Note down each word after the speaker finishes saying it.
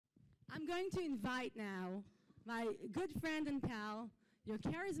I'm going to invite now my good friend and pal, your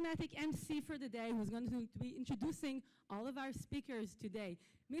charismatic MC for the day, who's going to be introducing all of our speakers today.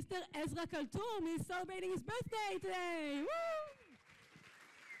 Mr. Ezra Kaltoum is celebrating his birthday today. Woo!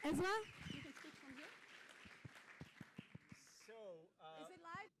 Ezra, you can speak from here.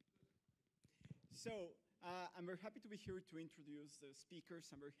 Is it live? I'm very happy to be here to introduce the speakers.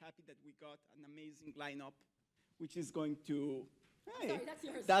 I'm very happy that we got an amazing lineup, which is going to... Hey, sorry, that's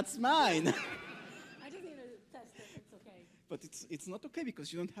yours. That's mine. I just need to test it. It's okay. But it's not okay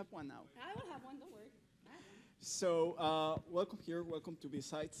because you don't have one now. I will have one, don't worry. So welcome here, welcome to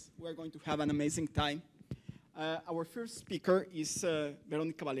BSideds. We're going to have an amazing time. Our first speaker is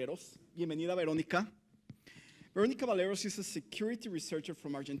Veronica Valeros. Bienvenida, Veronica. Veronica Valeros is a security researcher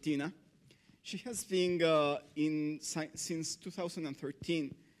from Argentina. She has been since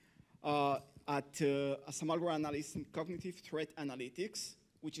 2013 as a malware analyst in cognitive threat analytics,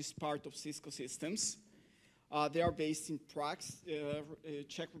 which is part of Cisco Systems. They are based in Prague,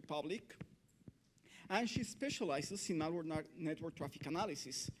 Czech Republic. And she specializes in malware network traffic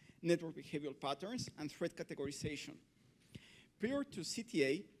analysis, network behavioral patterns, and threat categorization. Prior to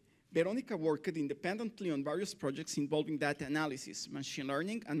CTA, Veronica worked independently on various projects involving data analysis, machine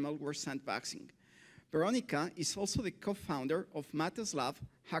learning, and malware sandboxing. Veronica is also the co-founder of Mate's Lab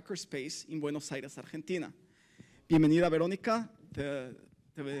Hackerspace in Buenos Aires, Argentina. Bienvenida, Veronica.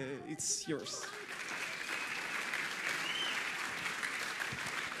 It's yours.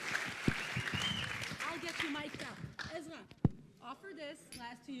 I'll get you mic'd up. Ezra, offer this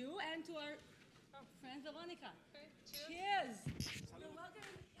glass to you and to our friend Veronica. Okay. Cheers. You're welcome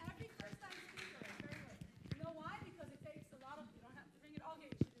every first-time speaker. Very good. You know why? Because it takes a lot of, you don't have to bring it all.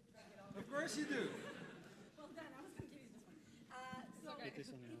 Okay, you should just bring it all. Of course you do. Well done. I was going to give you this one. Okay. It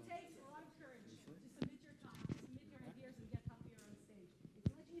takes a lot of courage to submit your talk, to submit your ideas, and get up here on stage.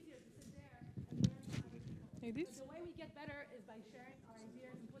 It's much easier to sit there and learn from other people. Like this? But the way we get better is by sharing our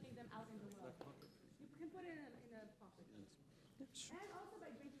ideas and putting them out in the world. You can put it in a pocket. And also by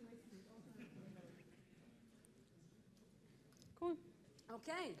drinking whiskey. Cool.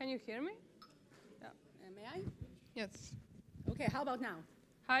 Okay. Can you hear me? Yeah. May I? Yes. Okay, how about now?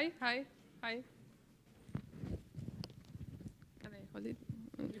 Hi, hi, hi. Can I hold it?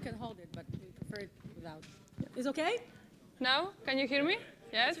 You can hold it, but we prefer it without. Is okay? Now, can you hear me?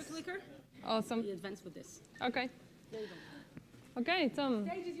 Yes. Your clicker? Awesome. We advance with this. Okay. There you go. Okay,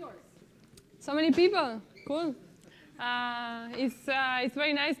 Stage is yours. so many people. Cool. It's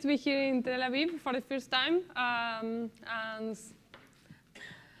very nice to be here in Tel Aviv for the first time, and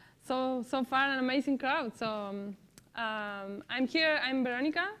so far an amazing crowd. So I'm here. I'm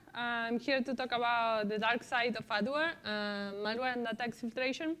Veronica. I'm here to talk about the dark side of Adware, malware and data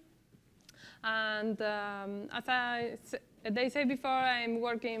exfiltration. And as they say before, I'm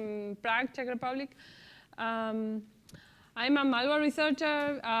working in Prague, Czech Republic. I'm a malware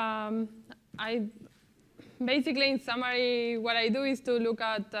researcher. Basically, in summary, what I do is to look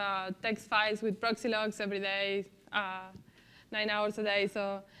at text files with proxy logs every day, 9 hours a day.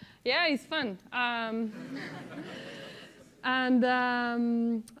 So, yeah, it's fun. And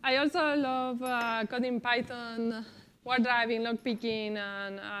I also love coding Python, war driving, log picking,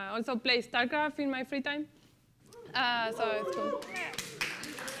 and also play StarCraft in my free time. So it's cool.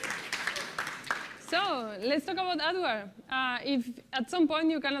 So let's talk about Adware. If at some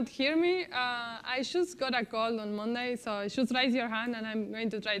point you cannot hear me, I just got a call on Monday, so just raise your hand and I'm going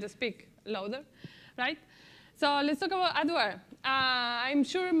to try to speak louder, right? So let's talk about Adware. I'm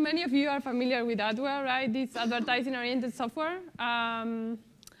sure many of you are familiar with Adware, right? This advertising-oriented software.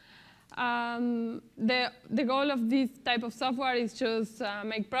 The goal of this type of software is just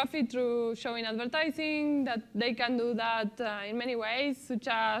make profit through showing advertising. That they can do that in many ways, such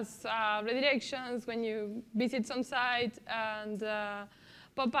as redirections when you visit some site, and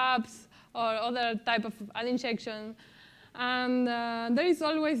pop-ups or other type of ad injection. And there is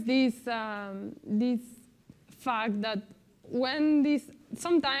always this fact that when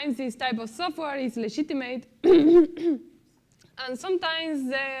sometimes this type of software is legitimate. And sometimes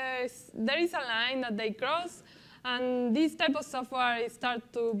there is a line that they cross, and this type of software starts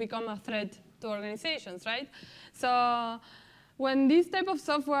to become a threat to organizations, right? So when this type of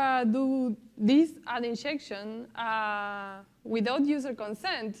software do this ad injection without user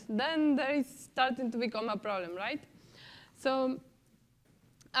consent, then there is starting to become a problem, right? So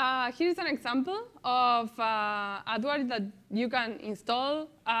here's an example of Adware that you can install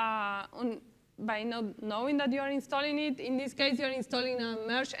by not knowing that you are installing it. In this case, you're installing a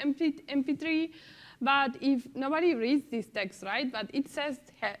merged MP3, but if nobody reads this text, right? But it says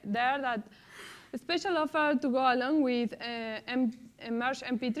there that a special offer to go along with merge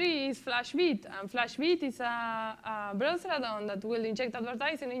MP3 is FlashBit, and FlashBit is a browser add-on that will inject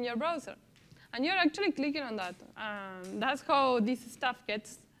advertising in your browser. And you're actually clicking on that. That's how this stuff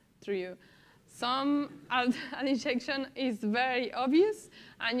gets through you. Some ad injection is very obvious,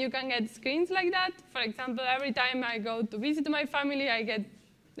 and you can get screens like that. For example, every time I go to visit my family, I get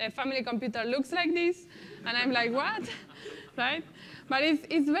the family computer looks like this, and I'm like, what? Right? But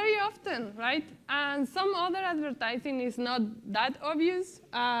it's very often, right? And some other advertising is not that obvious.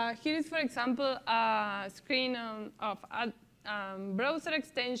 Here is, for example, a screen of a browser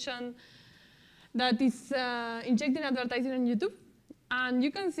extension that is injecting advertising on YouTube. And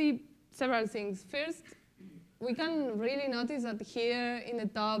you can see several things. First, we can really notice that here in the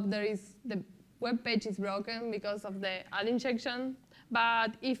top, the web page is broken because of the ad injection.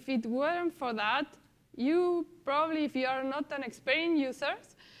 But if it weren't for that, you probably, if you are not an experienced user,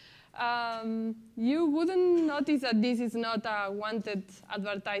 you wouldn't notice that this is not a wanted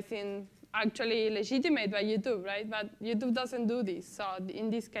advertising actually legitimate by YouTube, right? But YouTube doesn't do this. So in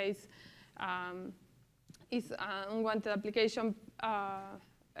this case, it's an unwanted application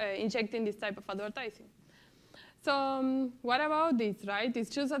injecting this type of advertising. So what about this, right? It's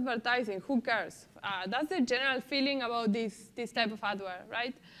just advertising. Who cares? That's the general feeling about this type of adware,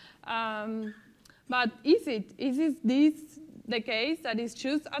 right? But is this the case that is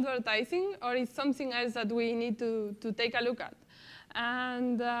just advertising, or is something else that we need to take a look at?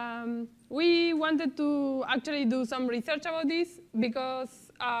 And we wanted to actually do some research about this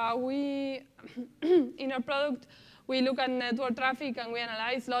because we, in our product, we look at network traffic and we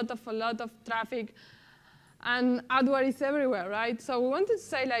analyze a lot of traffic. And adware is everywhere, right? So we wanted to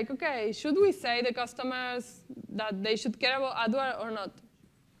say, like, OK, should we say to customers that they should care about adware or not?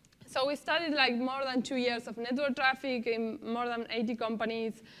 So we studied like more than 2 years of network traffic in more than 80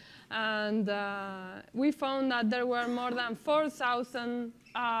 companies. And we found that there were more than 4,000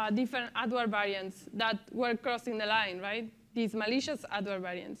 different adware variants that were crossing the line, right? These malicious adware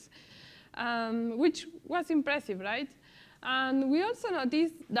variants, which was impressive, right? And we also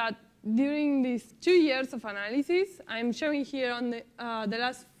noticed that during these 2 years of analysis, I'm showing here on the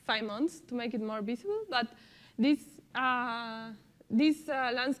last 5 months to make it more visible, but this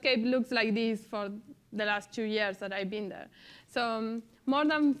landscape looks like this for the last 2 years that I've been there. So more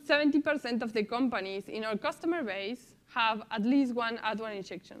than 70% of the companies in our customer base have at least one adware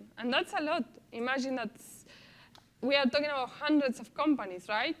injection. And that's a lot. Imagine that we are talking about hundreds of companies,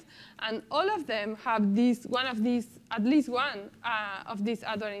 right? And all of them have at least one of these adware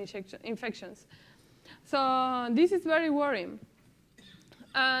infections. So this is very worrying.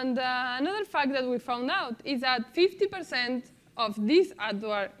 And another fact that we found out is that 50% of these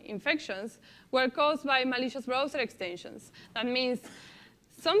adware infections were caused by malicious browser extensions. That means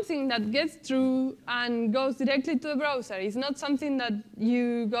something that gets through and goes directly to the browser. It's not something that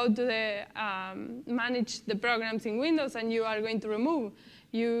you go to the manage the programs in Windows and you are going to remove.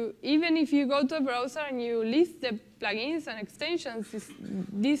 Even if you go to a browser and you list the plugins and extensions,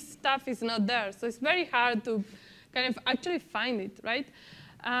 this stuff is not there. So it's very hard to kind of actually find it, right?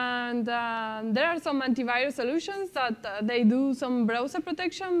 And there are some antivirus solutions that they do some browser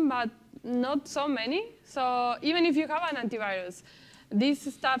protection, but not so many. So even if you have an antivirus, this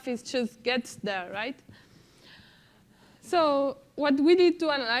stuff just gets there, right? So what we did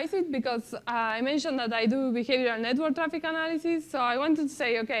to analyze it, because I mentioned that I do behavioral network traffic analysis, so I wanted to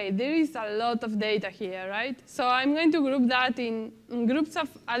say, OK, there is a lot of data here, right? So I'm going to group that in groups of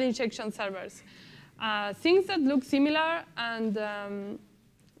ad injection servers. Things that look similar and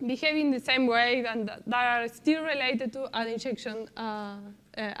behave in the same way and that are still related to ad injection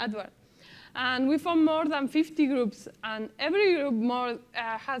adware. And we found more than 50 groups, and every group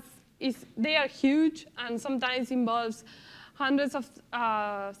they are huge and sometimes involves hundreds of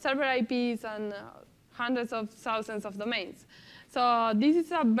server IPs and hundreds of thousands of domains. So this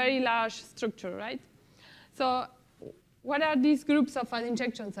is a very large structure, right? So what are these groups of ad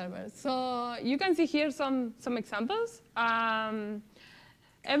injection servers? So you can see here some examples.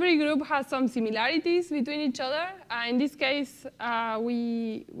 Every group has some similarities between each other. In this case,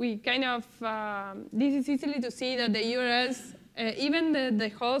 we kind of, this is easily to see that the URLs, even the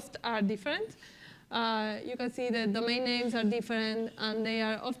hosts are different. You can see the domain names are different, and they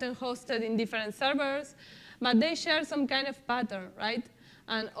are often hosted in different servers. But they share some kind of pattern, right?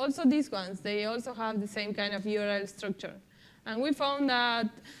 And also these ones, they also have the same kind of URL structure. And we found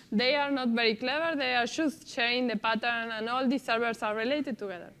that they are not very clever. They are just sharing the pattern, and all these servers are related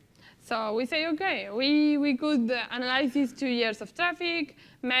together. So we say, OK, we could analyze these 2 years of traffic,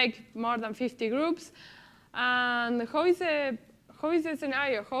 make more than 50 groups. And how is the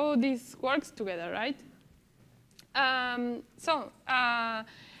scenario? How this works together, right?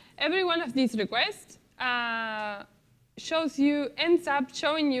 Every one of these requests ends up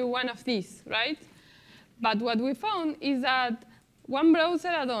showing you one of these, right? But what we found is that one browser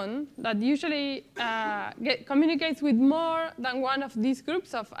add-on that usually communicates with more than one of these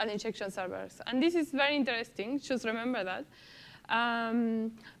groups of ad injection servers. And this is very interesting, just remember that,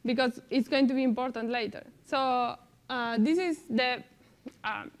 because it's going to be important later. So this is the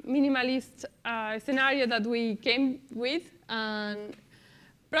minimalist scenario that we came with. And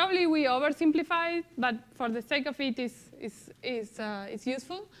probably we oversimplified, but for the sake of it, it's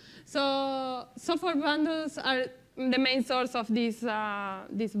useful. So software bundles are the main source of these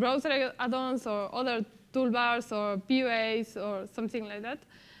browser add-ons or other toolbars or PUAs or something like that.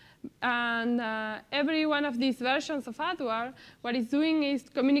 And every one of these versions of Adware, what it's doing is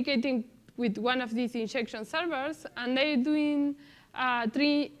communicating with one of these injection servers, and they're doing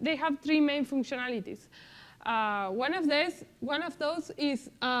they have three main functionalities. One of those is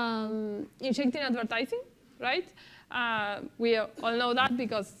injecting advertising, right? We all know that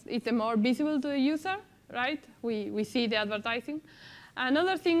because it's more visible to the user, right? We see the advertising.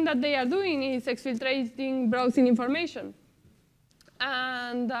 Another thing that they are doing is exfiltrating browsing information.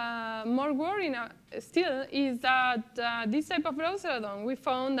 And more worrying still is that this type of browser add-on, we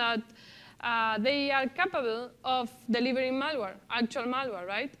found that they are capable of delivering malware, actual malware,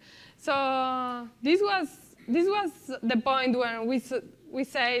 right? So this was the point when we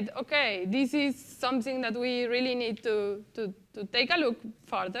said, okay, this is something that we really need to take a look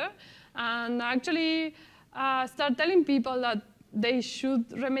further and actually start telling people that they should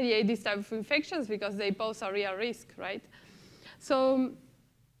remediate these type of infections because they pose a real risk, right? So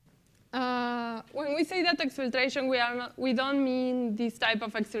when we say that exfiltration, we don't mean this type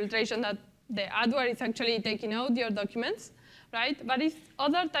of exfiltration that the adware is actually taking out your documents, right? But it's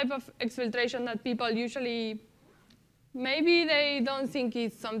other type of exfiltration that people usually, maybe they don't think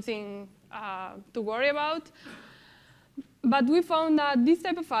is something to worry about. But we found that this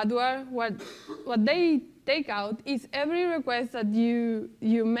type of adware, what they take out is every request that you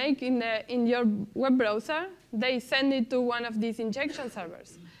make in your web browser, they send it to one of these injection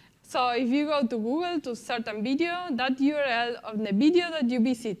servers. So if you go to Google to certain video, that URL of the video that you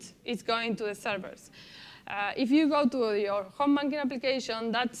visit is going to the servers. If you go to your home banking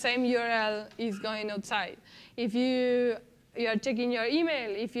application, that same URL is going outside. If you are checking your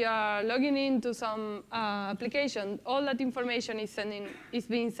email, if you are logging into some application, all that information is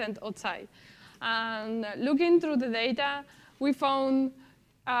being sent outside. And looking through the data, we found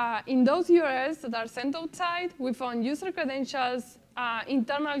in those URLs that are sent outside, we found user credentials,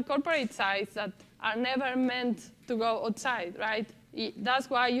 internal corporate sites that are never meant to go outside, right? That's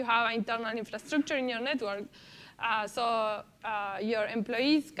why you have an internal infrastructure in your network. So your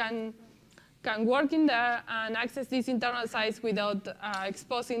employees can work in there and access these internal sites without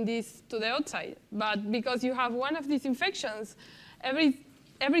exposing this to the outside. But because you have one of these infections,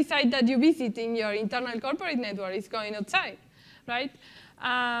 every site that you visit in your internal corporate network is going outside, right?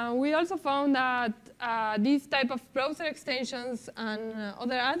 We also found that these type of browser extensions and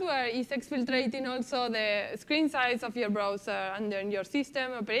other adware is exfiltrating also the screen size of your browser and then your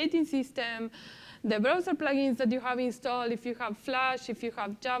system, operating system, the browser plugins that you have installed, if you have Flash, if you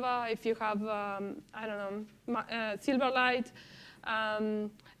have Java, if you have, I don't know, Silverlight,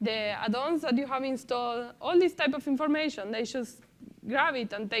 the add-ons that you have installed, all this type of information, they just grab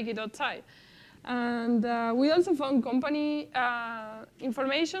it and take it outside. And we also found company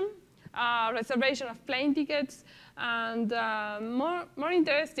information, reservation of plane tickets, and more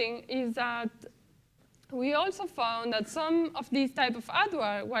interesting is that we also found that some of these type of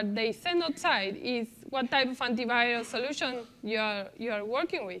adware, what they send outside is what type of antivirus solution you are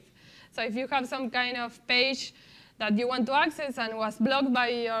working with. So if you have some kind of page that you want to access and was blocked by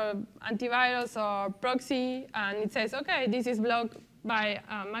your antivirus or proxy, and it says, okay, this is blocked by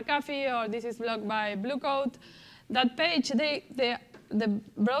McAfee or this is blocked by Blue Coat, that page, the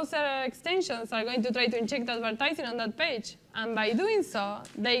browser extensions are going to try to inject advertising on that page. And by doing so,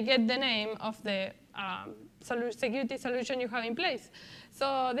 they get the name of the security solution you have in place.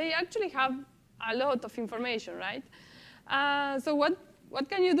 So they actually have a lot of information, right? So what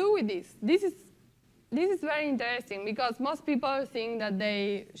can you do with this? This is very interesting because most people think that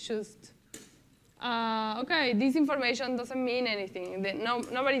they just, okay, this information doesn't mean anything.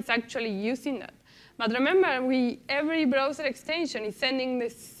 Nobody's actually using that. But remember, every browser extension is sending the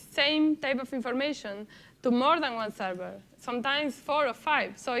same type of information to more than one server, sometimes 4 or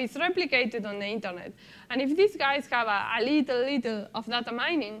 5. So it's replicated on the internet. And if these guys have a little of data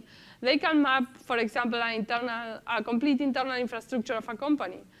mining, they can map, for example, a complete internal infrastructure of a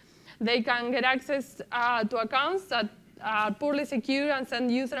company. They can get access to accounts that are poorly secure and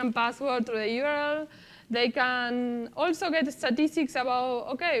send user and password to the URL. They can also get statistics about,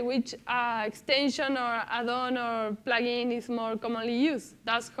 okay, which extension or add-on or plugin is more commonly used.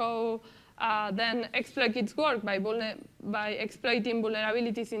 That's how then exploit kits work, by exploiting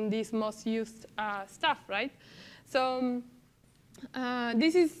vulnerabilities in this most used stuff, right? So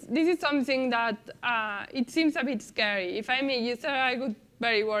this is something that it seems a bit scary. If I'm a user, I would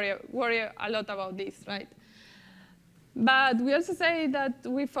worry a lot about this, right? But we also say that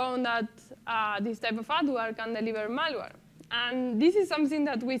we found that this type of adware can deliver malware. And this is something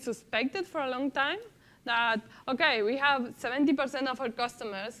that we suspected for a long time, that, okay, we have 70% of our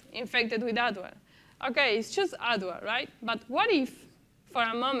customers infected with adware. Okay, it's just adware, right? But what if, for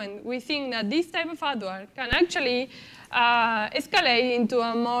a moment, we think that this type of adware can actually escalate into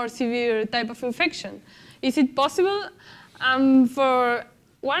a more severe type of infection? Is it possible? For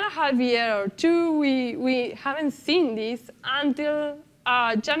 1.5 years or 2, we haven't seen this until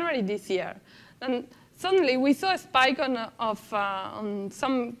January this year. And suddenly, we saw a spike on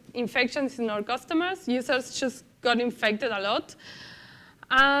some infections in our customers. Users just got infected a lot.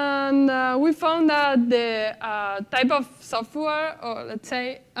 And we found that the type of software, or let's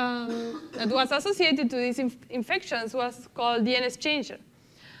say, that was associated to these infections was called DNS changer.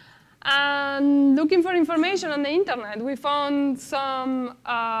 And looking for information on the internet, we found some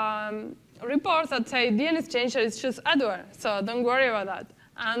reports that say DNS changer is just adware, so don't worry about that.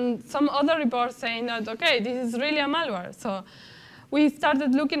 And some other reports saying that, okay, this is really a malware. So we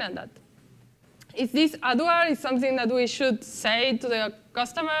started looking at that. Is this adware? Is something that we should say to the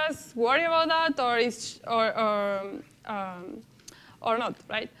customers, worry about that, or not,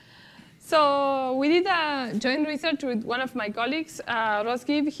 right? So we did a joint research with one of my colleagues, Ross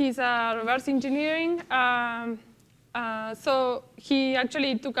Gibb. He's a reverse engineering. So he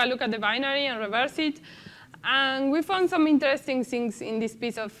actually took a look at the binary and reversed it. And we found some interesting things in this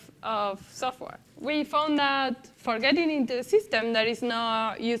piece of software. We found that for getting into the system, there is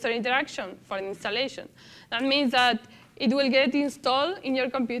no user interaction for installation. That means that it will get installed in your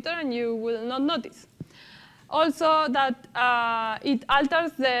computer and you will not notice. Also, that it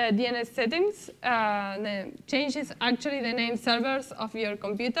alters the DNS settings, changes actually the name servers of your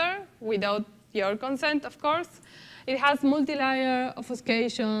computer without your consent, of course. It has multi-layer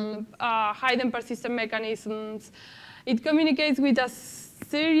obfuscation, hidden persistent mechanisms. It communicates with a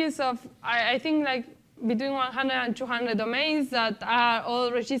series of, I think, like between 100 and 200 domains that are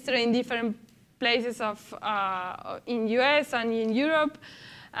all registered in different places in US and in Europe.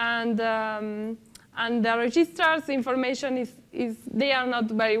 And the registrar's information they are not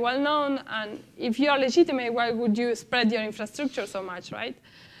very well known. And if you are legitimate, why would you spread your infrastructure so much, right?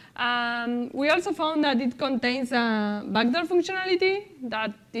 We also found that it contains a backdoor functionality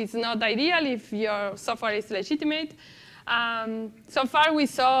that is not ideal if your software is legitimate. So far,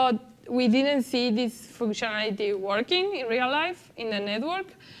 we didn't see this functionality working in real life in the network,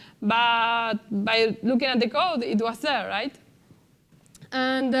 but by looking at the code, it was there, right?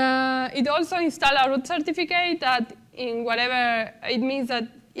 And it also installed a root certificate that in whatever, it means that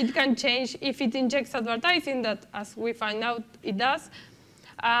it can change if it injects advertising, that as we find out it does.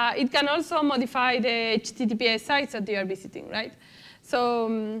 It can also modify the HTTPS sites that you are visiting, right?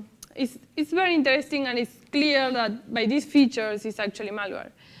 So it's very interesting, and it's clear that by these features, it's actually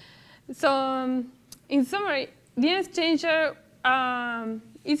malware. So in summary, DNS changer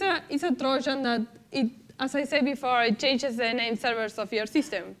is a Trojan that, as I said before, it changes the name servers of your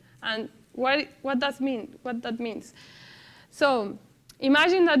system. And what that means. So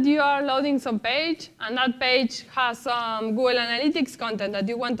imagine that you are loading some page, and that page has some Google Analytics content that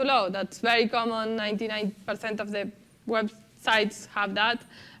you want to load. That's very common. 99% of the websites have that,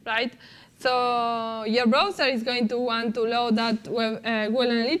 right? So your browser is going to want to load that Google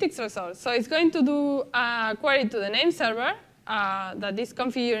Analytics resource. So it's going to do a query to the name server that is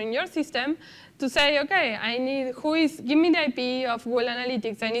configured in your system to say, okay, give me the IP of Google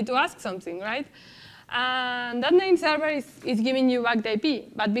Analytics. I need to ask something, right? And that name server is giving you back the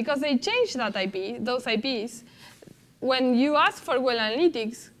IP. But because they changed that IP, those IPs, when you ask for Google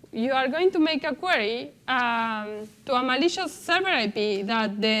Analytics, you are going to make a query to a malicious server IP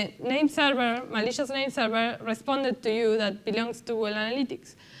that the malicious name server responded to you that belongs to Google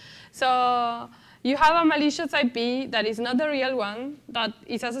Analytics. So you have a malicious IP that is not the real one, that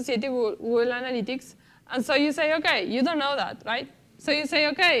is associated with Google Analytics. And so you say, okay, you don't know that, right? So you say,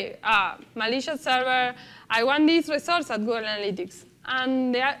 okay, malicious server, I want this resource at Google Analytics.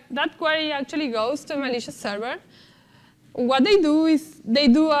 And that query actually goes to a malicious server what they do is they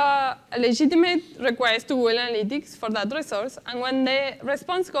do a legitimate request to Google Analytics for that resource, and when the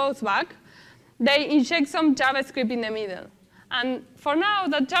response goes back, they inject some JavaScript in the middle. And for now,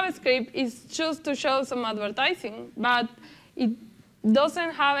 that JavaScript is just to show some advertising, but it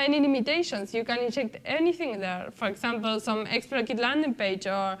doesn't have any limitations. You can inject anything there. For example, some exploit landing page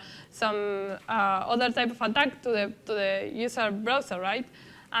or some other type of attack to the user browser, right?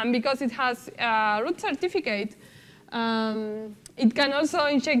 And because it has a root certificate, it can also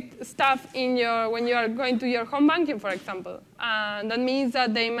inject stuff in when you are going to your home banking, for example. And that means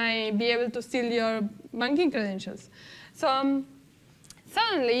that they may be able to steal your banking credentials. So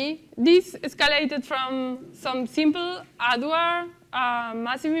suddenly, this escalated from some simple Adware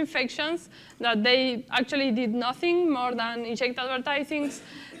massive infections that they actually did nothing more than inject advertisings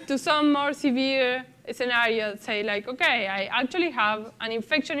to some more severe scenarios. Say like, okay, I actually have an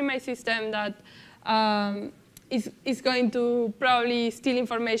infection in my system that is going to probably steal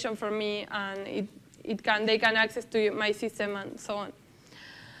information from me, and they can access to my system and so on.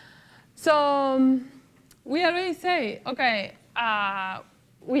 So we already say, okay,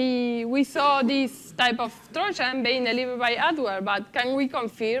 we saw this type of Trojan being delivered by Adware, but can we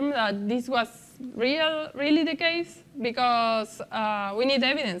confirm that this was really the case? Because we need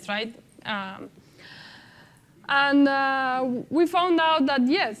evidence, right? And we found out that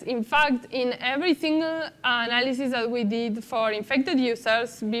yes, in fact, in every single analysis that we did for infected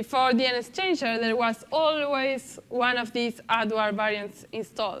users before DNS changer, there was always one of these Adware variants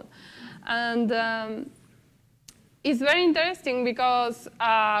installed. And it's very interesting because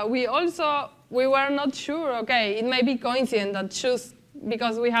we were not sure, okay, it may be coincidence that just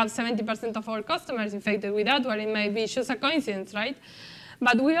because we have 70% of our customers infected with Adware, it may be just a coincidence, right?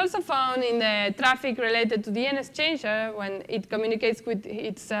 But we also found in the traffic related to DNS changer, when it communicates with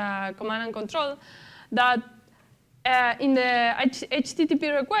its command and control, that in the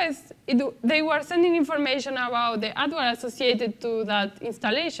HTTP request, they were sending information about the Adware associated to that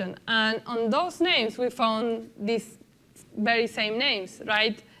installation. And on those names, we found these very same names,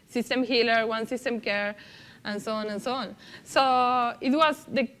 right? System healer, one system care, and so on and so on. So it was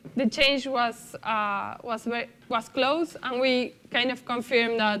the change was close, and we kind of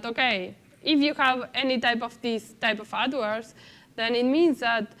confirmed that, okay, if you have any type of these type of Adwares, then it means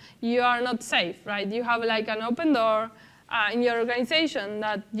that you are not safe, right? You have like an open door in your organization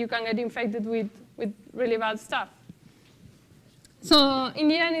that you can get infected with really bad stuff. So in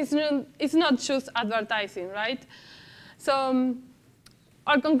the end, it's not just advertising, right? So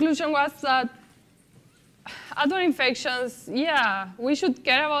our conclusion was that Adware infections, yeah, we should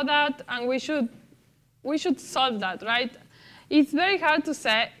care about that, and we should solve that, right? It's very hard to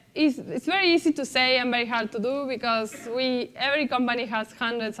say. It's very easy to say and very hard to do because every company has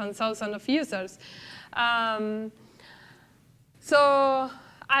hundreds and thousands of users. So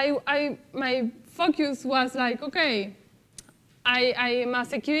my focus was like, okay, I am a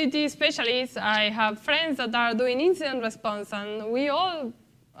security specialist. I have friends that are doing incident response, and we all,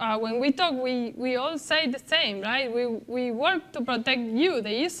 when we talk, we all say the same, right? We work to protect you,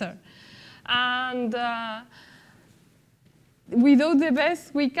 the user. And we do the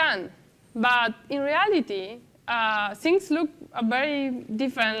best we can. But in reality, things look very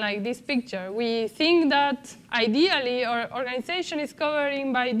different like this picture. We think that ideally our organization is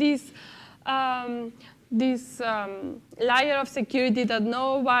covering by this layer of security that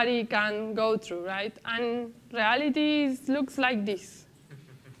nobody can go through, right? And reality looks like this.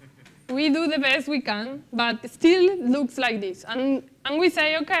 We do the best we can, but still looks like this. And we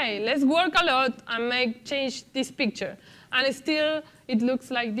say, okay, let's work a lot and change this picture. And still, it looks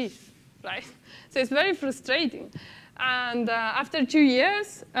like this, right? So it's very frustrating. And after 2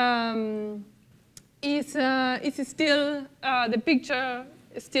 years, it's still, the picture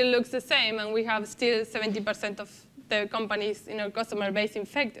still looks the same, and we have still 70% of the companies in our customer base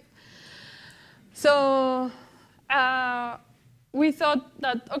infected. So we thought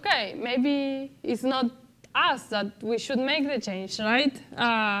that, okay, maybe it's not us that we should make the change, right?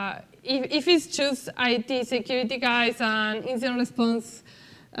 If it's just IT security guys and incident response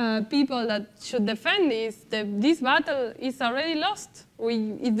people that should defend this battle is already lost.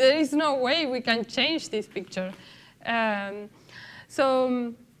 There is no way we can change this picture. But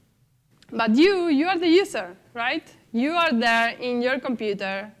you are the user, right? You are there in your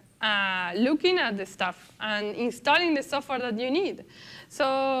computer looking at the stuff and installing the software that you need.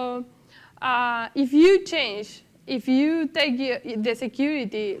 So if you change, if you take the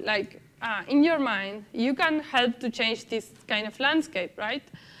security like in your mind, you can help to change this kind of landscape, right?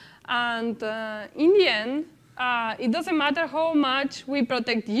 And in the end, it doesn't matter how much we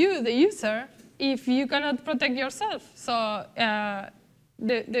protect you, the user, if you cannot protect yourself. So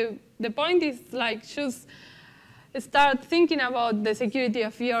the point is like just start thinking about the security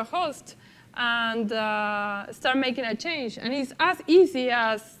of your host and start making a change. And it's as easy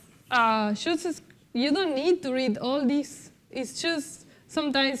as you don't need to read all this. It's just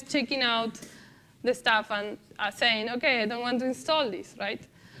sometimes checking out the stuff and saying, OK, I don't want to install this, right?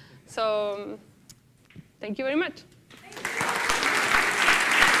 So thank you very much.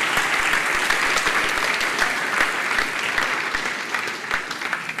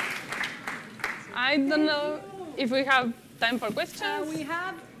 I don't know if we have time for questions. We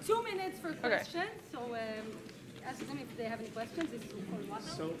have 2 minutes for questions. So ask them if they have any questions.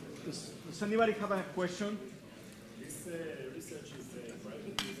 So does anybody have a question? This research is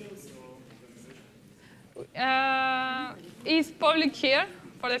private users or organization? It's public here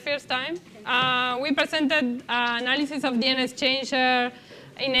for the first time. We presented analysis of DNS changer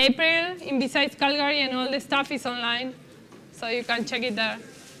in April in BSideds Calgary, and all the stuff is online. So you can check it there.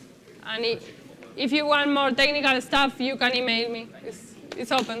 And if you want more technical stuff, you can email me.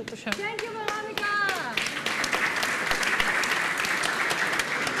 It's open to share. Thank you, Veronica.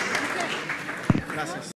 Gracias.